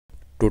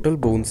Total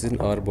bones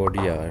in our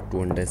body are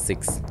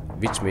 206,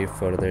 which may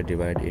further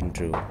divide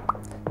into.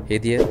 Hey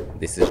there,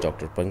 this is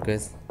Dr.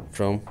 Pankaj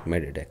from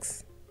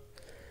Medidex.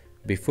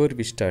 Before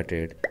we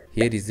started,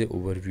 here is the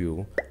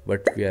overview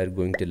what we are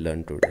going to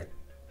learn today.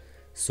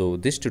 So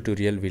this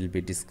tutorial will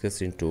be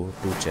discussed into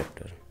two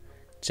chapters.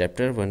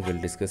 Chapter 1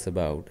 will discuss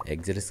about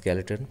axial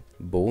skeleton,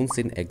 bones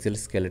in axial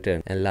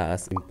skeleton, and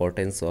last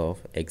importance of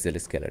axial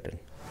skeleton.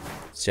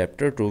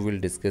 Chapter 2 will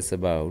discuss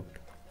about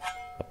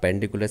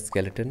appendicular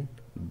skeleton,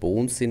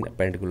 bones in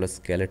appendicular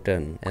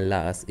skeleton, and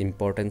last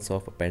importance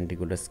of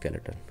appendicular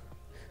skeleton.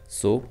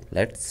 So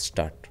let's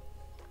start.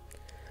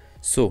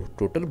 So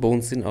total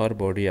bones in our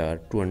body are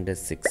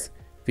 206,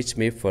 which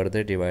may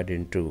further divide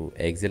into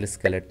axial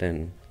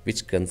skeleton,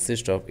 which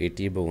consists of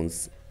 80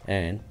 bones,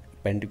 and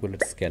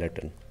appendicular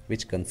skeleton,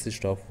 which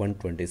consists of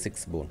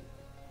 126 bone.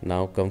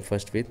 Now come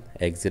first with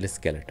axial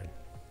skeleton.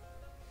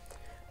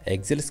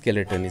 Axial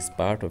skeleton is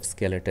part of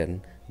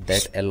skeleton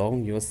that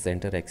along your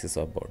center axis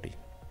of body.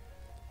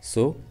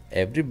 So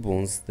every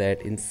bones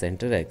that in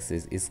center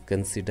axis is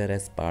considered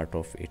as part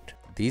of it.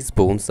 These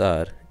bones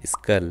are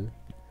skull,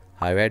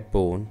 hyoid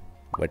bone,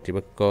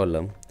 vertebral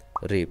column,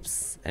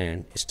 ribs,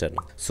 and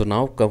sternum. So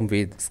now come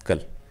with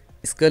skull.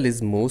 Skull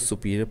is most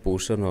superior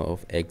portion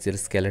of axial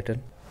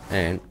skeleton,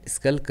 and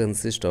skull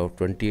consists of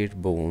 28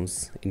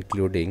 bones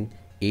including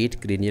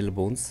 8 cranial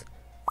bones,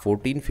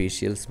 14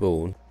 facial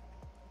bones,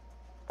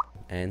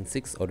 and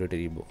 6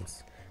 auditory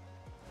bones.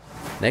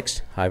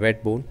 Next,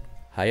 hyoid bone.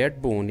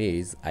 Hyoid bone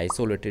is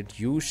isolated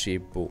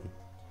U-shaped bone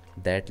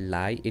that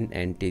lie in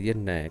anterior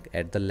neck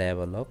at the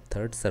level of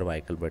third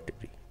cervical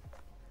vertebrae.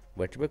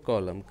 Vertebral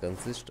column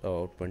consists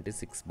of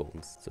 26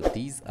 bones. So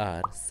these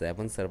are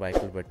 7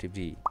 cervical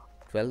vertebrae,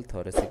 12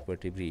 thoracic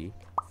vertebrae,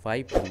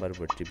 5 lumbar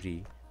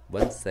vertebrae,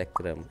 1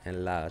 sacrum,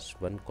 and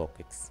last 1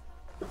 coccyx.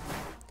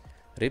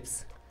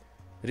 Ribs.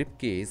 Rib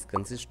cage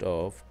consists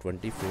of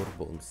 24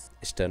 bones.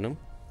 Sternum.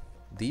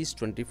 These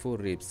 24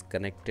 ribs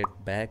connected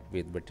back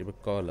with vertebral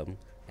column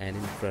and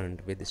in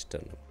front with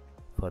sternum.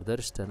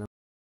 Further, sternum